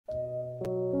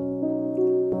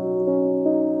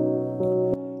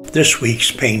this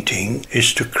week's painting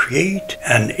is to create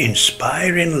an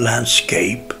inspiring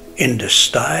landscape in the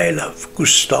style of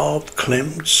Gustav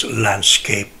Klimt's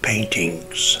landscape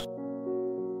paintings.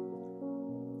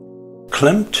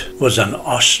 Klimt was an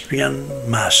Austrian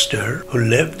master who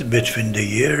lived between the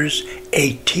years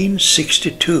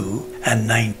 1862 and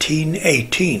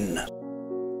 1918.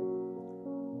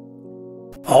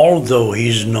 Although he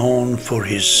is known for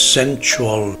his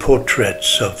sensual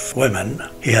portraits of women,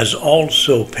 he has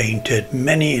also painted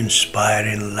many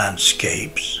inspiring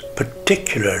landscapes,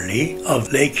 particularly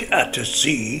of Lake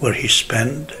Attersee, where he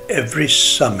spent every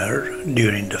summer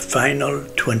during the final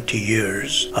 20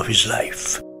 years of his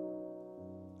life.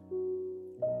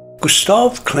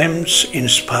 Gustav Klimt's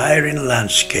inspiring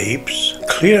landscapes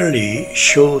clearly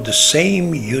show the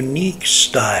same unique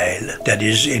style that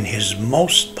is in his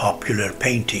most popular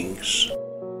paintings.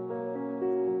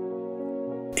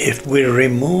 If we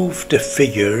remove the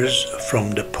figures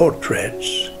from the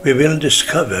portraits, we will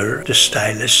discover the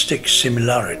stylistic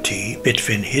similarity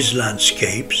between his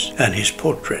landscapes and his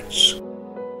portraits.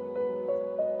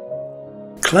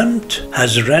 Klimt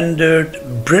has rendered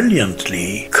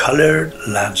brilliantly colored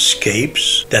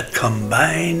landscapes that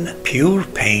combine pure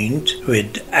paint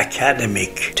with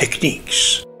academic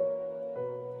techniques.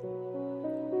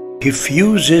 He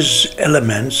fuses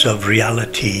elements of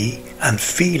reality and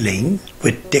feeling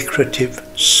with decorative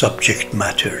subject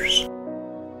matters.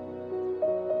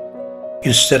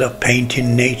 Instead of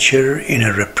painting nature in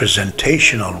a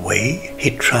representational way, he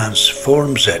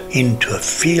transforms it into a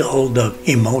field of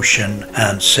emotion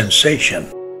and sensation.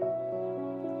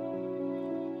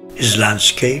 His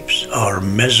landscapes are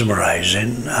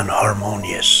mesmerizing and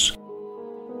harmonious.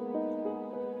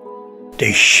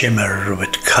 They shimmer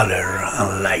with color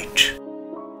and light.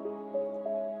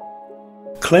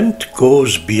 Klimt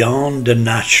goes beyond the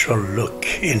natural look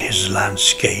in his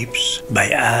landscapes by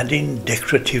adding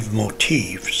decorative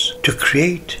motifs to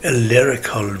create a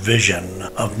lyrical vision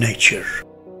of nature.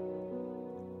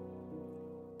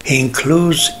 He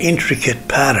includes intricate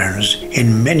patterns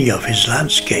in many of his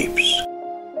landscapes.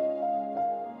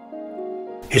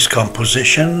 His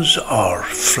compositions are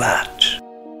flat.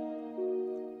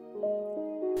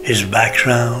 His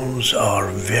backgrounds are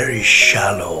very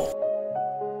shallow.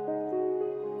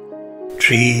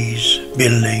 Trees,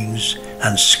 buildings,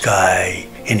 and sky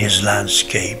in his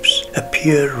landscapes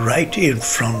appear right in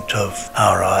front of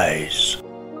our eyes.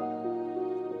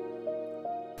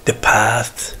 The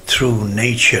path through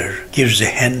nature gives a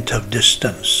hint of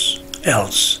distance,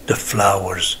 else the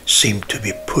flowers seem to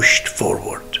be pushed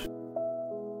forward.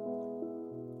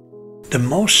 The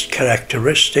most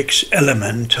characteristic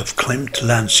element of Klimt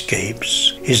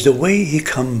landscapes is the way he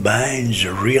combines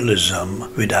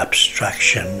realism with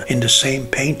abstraction in the same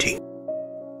painting.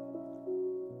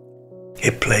 He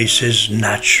places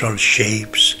natural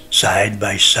shapes side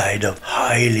by side of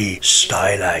highly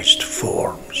stylized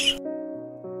forms.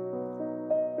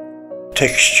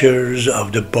 Textures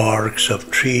of the barks of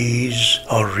trees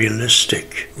are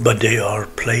realistic, but they are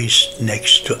placed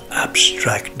next to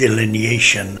abstract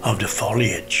delineation of the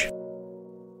foliage.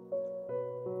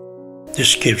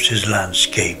 This gives his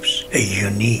landscapes a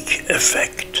unique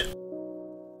effect.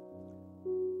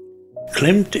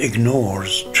 Klimt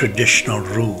ignores traditional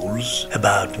rules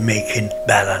about making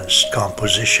balanced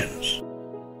compositions.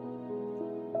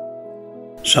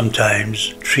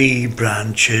 Sometimes tree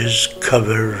branches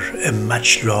cover a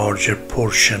much larger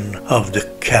portion of the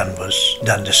canvas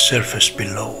than the surface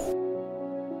below.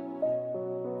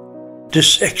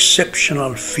 This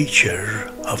exceptional feature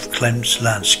of Klimt's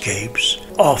landscapes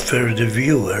offers the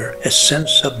viewer a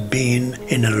sense of being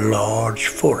in a large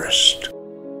forest.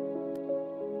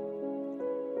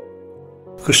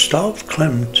 Gustav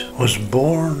Klimt was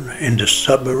born in the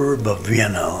suburb of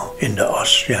Vienna in the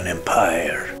Austrian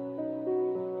Empire.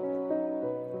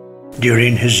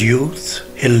 During his youth,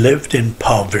 he lived in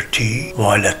poverty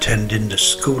while attending the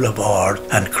School of Art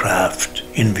and Craft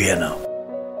in Vienna.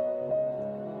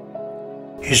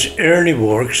 His early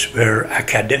works were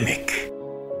academic.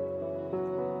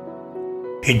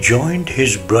 He joined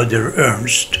his brother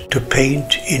Ernst to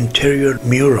paint interior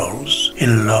murals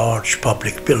in large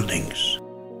public buildings.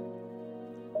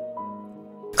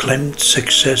 Klimt's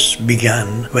success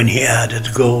began when he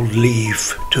added gold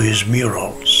leaf to his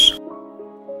murals.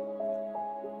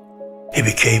 He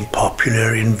became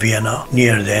popular in Vienna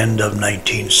near the end of the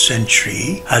 19th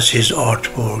century as his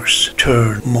artworks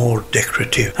turned more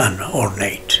decorative and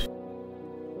ornate.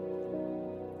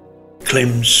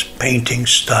 Klimt's painting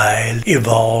style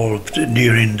evolved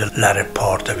during the latter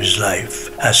part of his life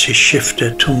as he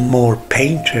shifted to a more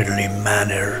painterly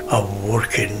manner of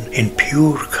working in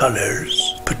pure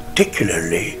colors,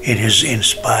 particularly in his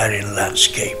inspiring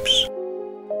landscapes.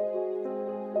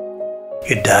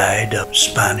 He died of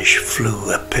Spanish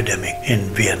flu epidemic in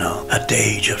Vienna at the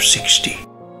age of 60.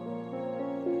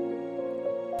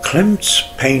 Klimt's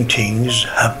paintings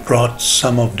have brought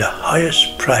some of the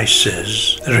highest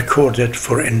prices recorded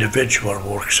for individual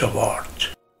works of art.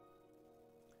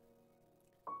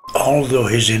 Although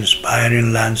his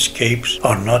inspiring landscapes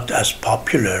are not as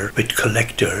popular with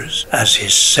collectors as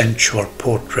his sensual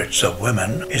portraits of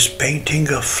women, his painting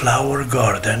of Flower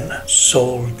Garden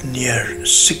sold near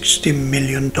 $60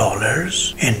 million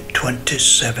in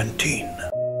 2017.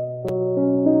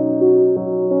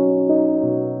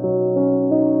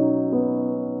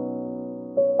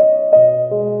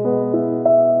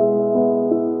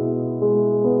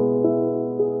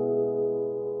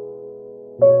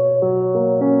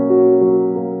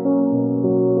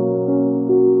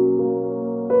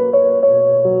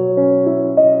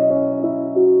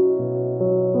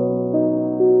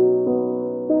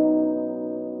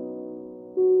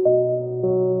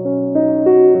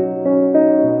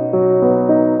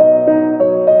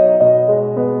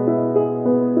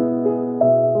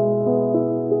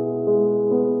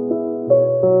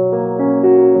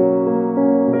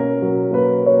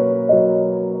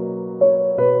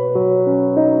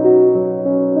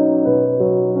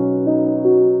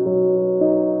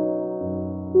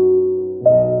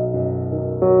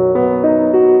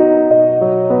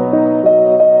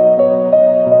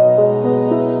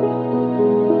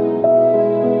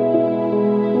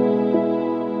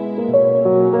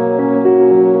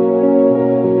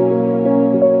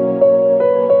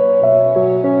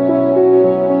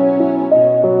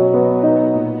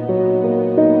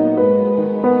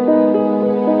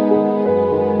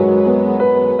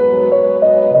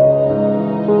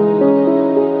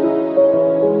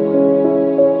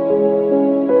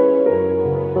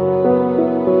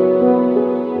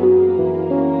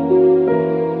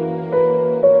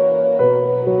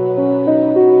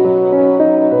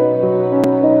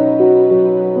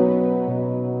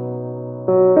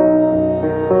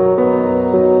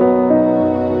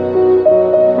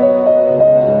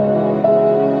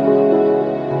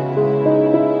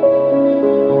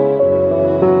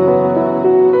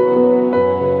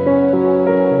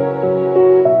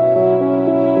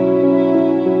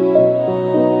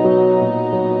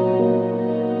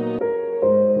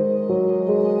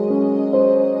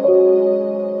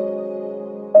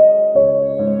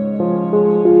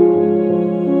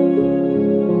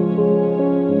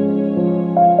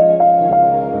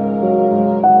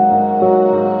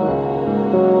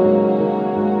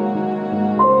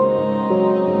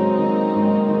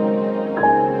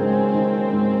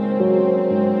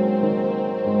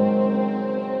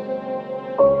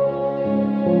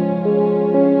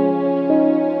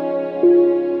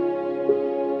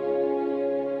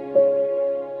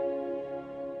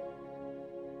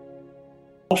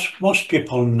 Most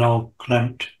people know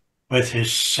Klimt with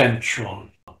his sensual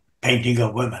painting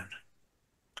of women,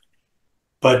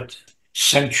 but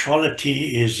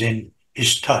sensuality is in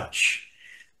his touch.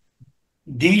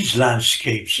 These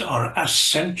landscapes are as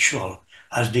sensual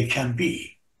as they can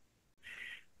be.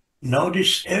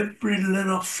 Notice every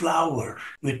little flower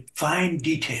with fine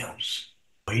details.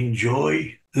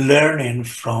 Enjoy learning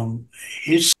from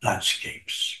his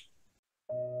landscapes.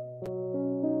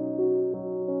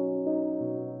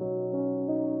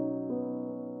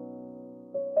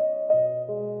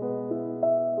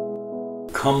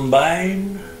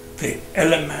 Combine the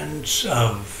elements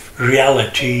of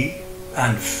reality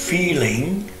and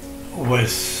feeling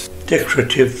with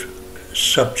decorative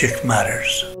subject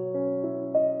matters.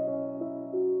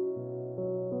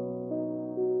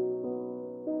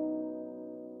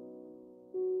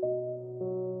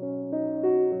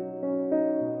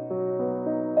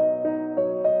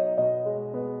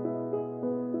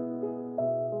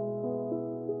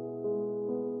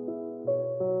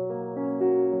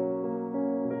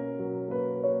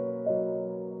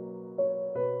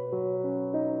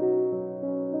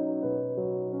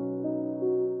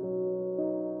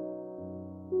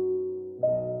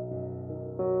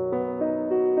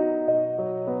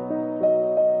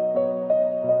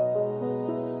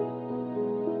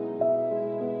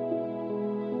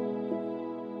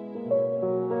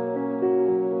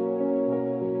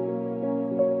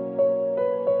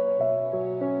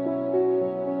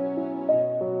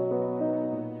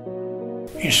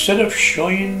 Instead of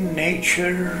showing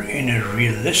nature in a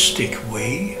realistic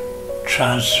way,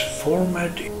 transform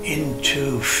it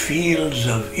into fields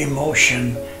of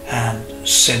emotion and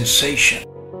sensation.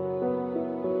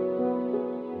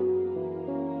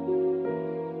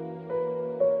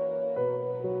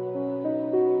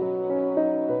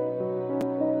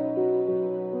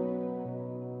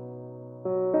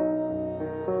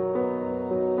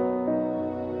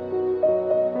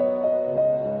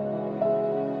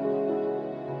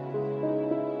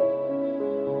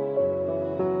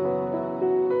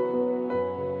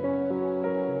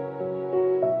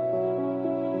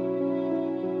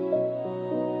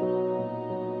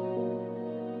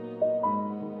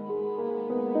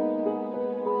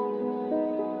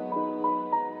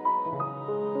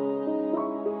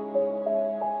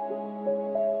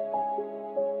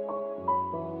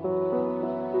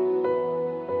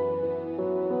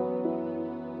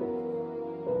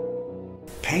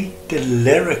 Paint the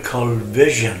lyrical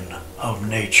vision of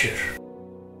nature.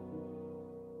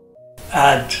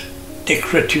 Add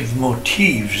decorative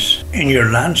motifs in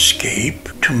your landscape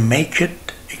to make it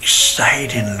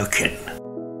exciting looking.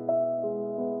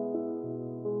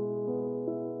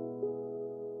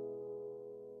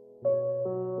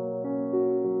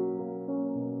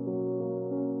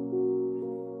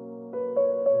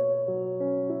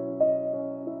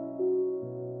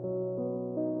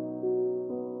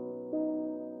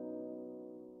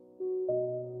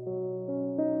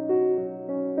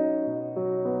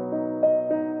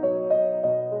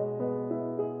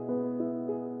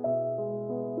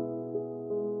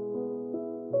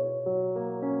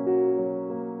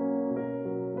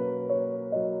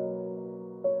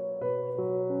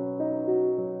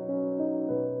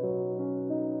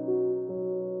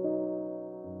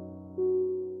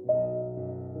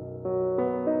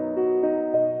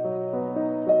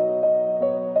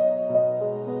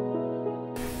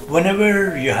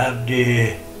 Whenever you have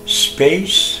the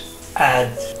space,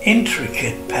 add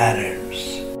intricate patterns.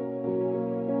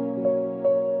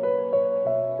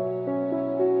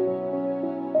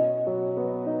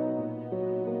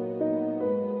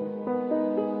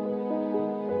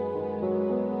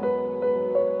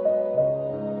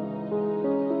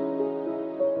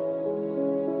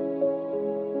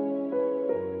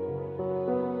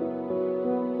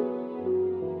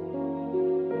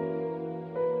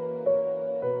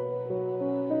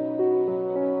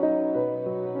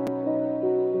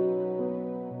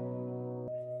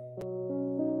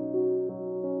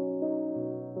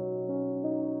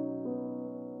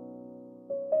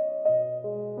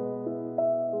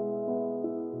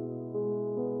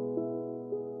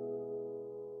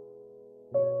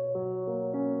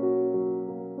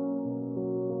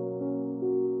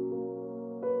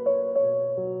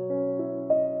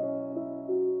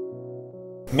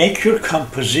 Make your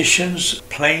compositions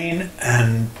plain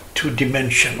and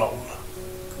two-dimensional.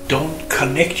 Don't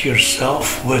connect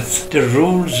yourself with the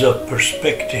rules of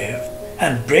perspective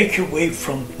and break away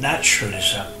from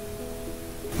naturalism.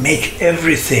 Make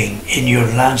everything in your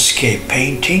landscape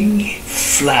painting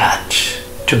flat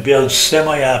to build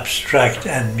semi-abstract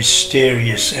and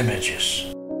mysterious images.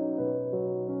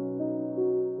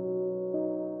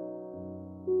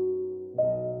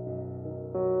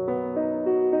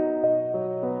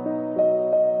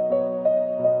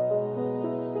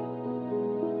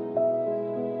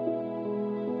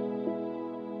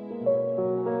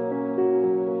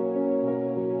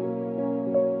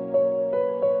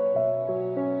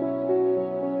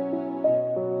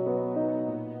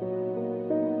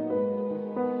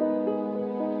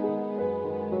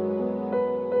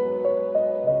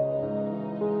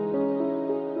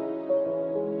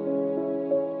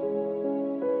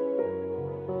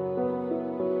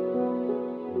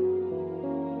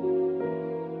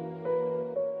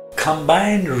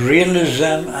 Combine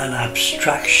realism and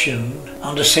abstraction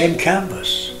on the same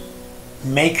canvas.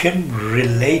 Make them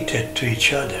related to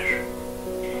each other.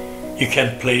 You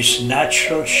can place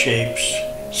natural shapes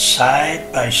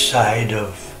side by side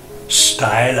of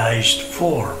stylized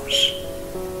forms.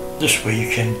 This way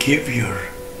you can give your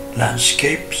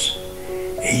landscapes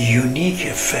a unique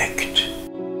effect.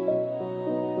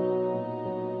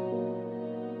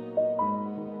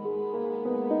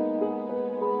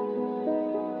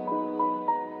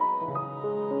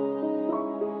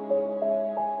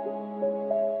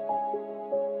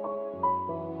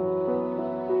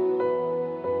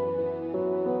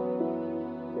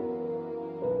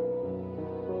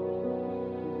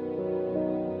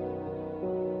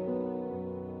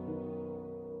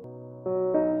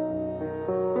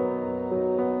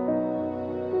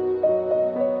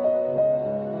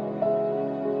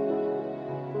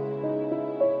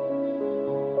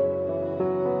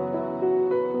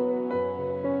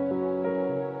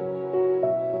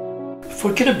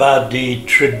 Forget about the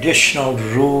traditional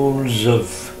rules of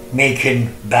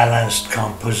making balanced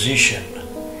composition.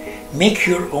 Make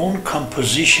your own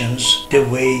compositions the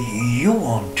way you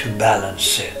want to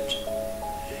balance it.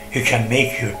 You can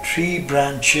make your tree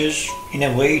branches in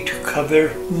a way to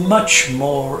cover much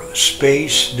more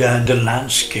space than the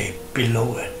landscape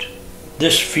below it.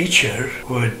 This feature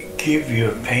would give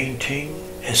your painting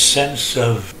a sense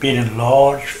of being a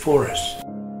large forest.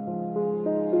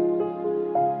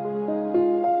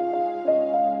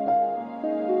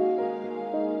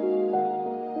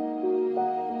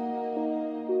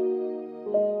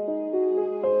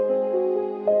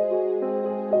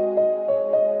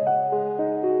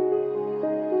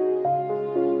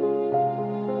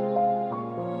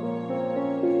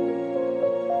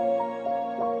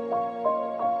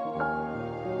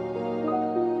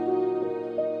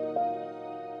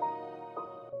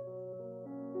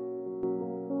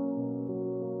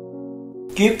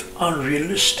 Give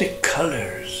unrealistic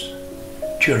colors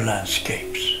to your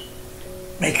landscapes.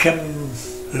 Make them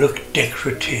look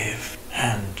decorative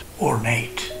and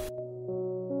ornate.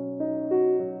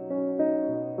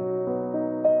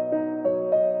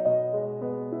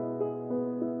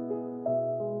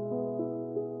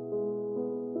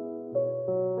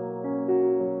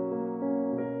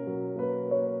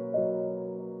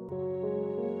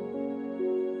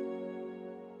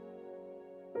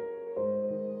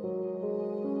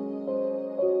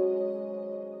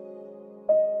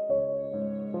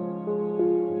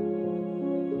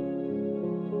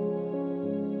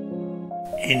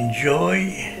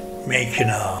 Enjoy making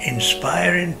an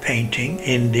inspiring painting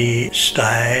in the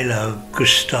style of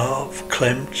Gustav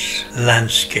Klimt's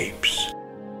landscapes.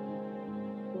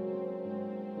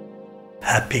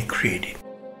 Happy creating.